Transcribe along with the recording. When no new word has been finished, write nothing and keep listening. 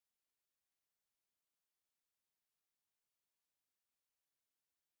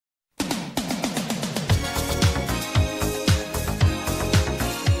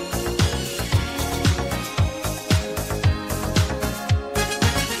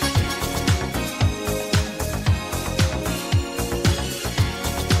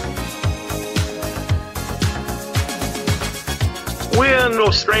no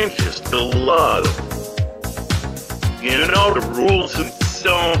strangers to love. You know the rules, and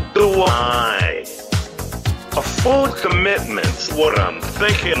so do I. A full commitment's what I'm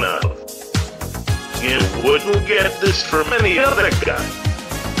thinking of. You wouldn't get this from any other guy.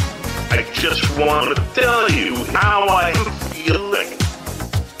 I just want to tell you how I am feeling.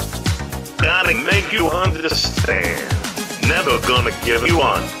 Gotta make you understand. Never gonna give you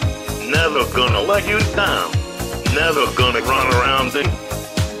on. Never gonna let you down. Never gonna run around and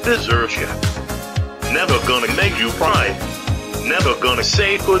desert you. Never gonna make you cry. Never gonna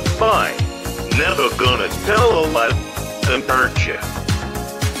say goodbye. Never gonna tell a lie and hurt you.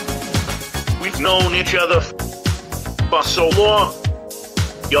 We've known each other for so long.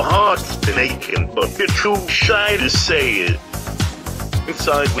 Your heart's been aching, but you're too shy to say it.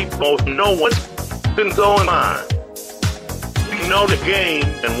 Inside we both know what's been going on. We know the game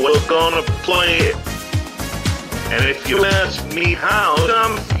and we're gonna play it. And if you ask me how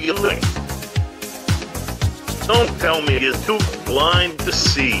I'm feeling, don't tell me you're too blind to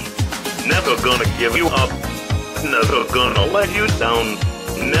see. Never gonna give you up. Never gonna let you down.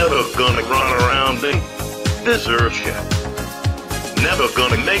 Never gonna run around and desert you. Never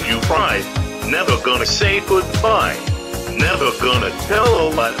gonna make you cry. Never gonna say goodbye. Never gonna tell a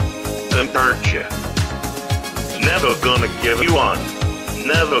lie and hurt you. Never gonna give you on.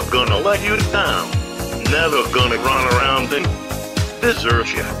 Never gonna let you down. Never gonna run around and desert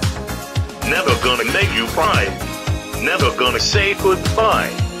you. Never gonna make you cry. Never gonna say goodbye.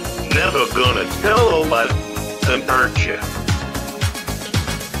 Never gonna tell a lie and hurt you.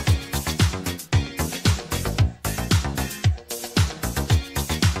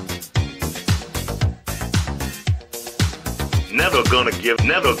 Never gonna give,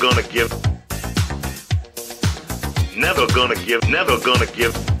 never gonna give. Never gonna give, never gonna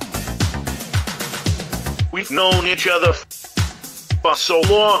give. We've known each other for so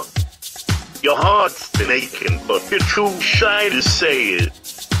long. Your heart's been aching, but you're too shy to say it.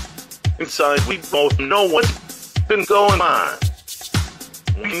 Inside we both know what's been going on.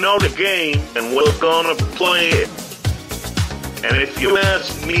 We know the game and we're gonna play it. And if you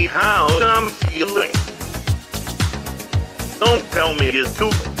ask me how I'm feeling, don't tell me you're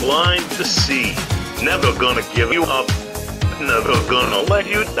too blind to see. Never gonna give you up. Never gonna let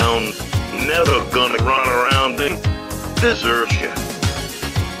you down. Never gonna run around and desert you.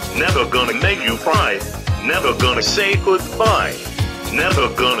 Never gonna make you cry. Never gonna say goodbye. Never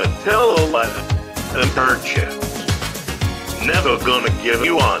gonna tell a lie and hurt you. Never gonna give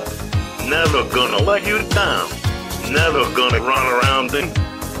you on. Never gonna let you down. Never gonna run around and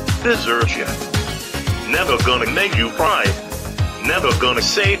desert you. Never gonna make you cry. Never gonna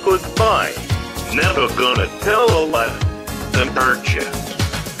say goodbye. Never gonna tell a lie and hurt you.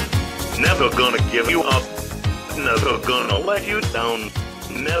 Never gonna give you up. Never gonna let you down.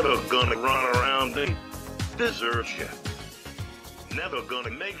 Never gonna run around and desert you. Never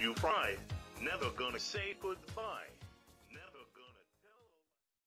gonna make you cry. Never gonna say goodbye.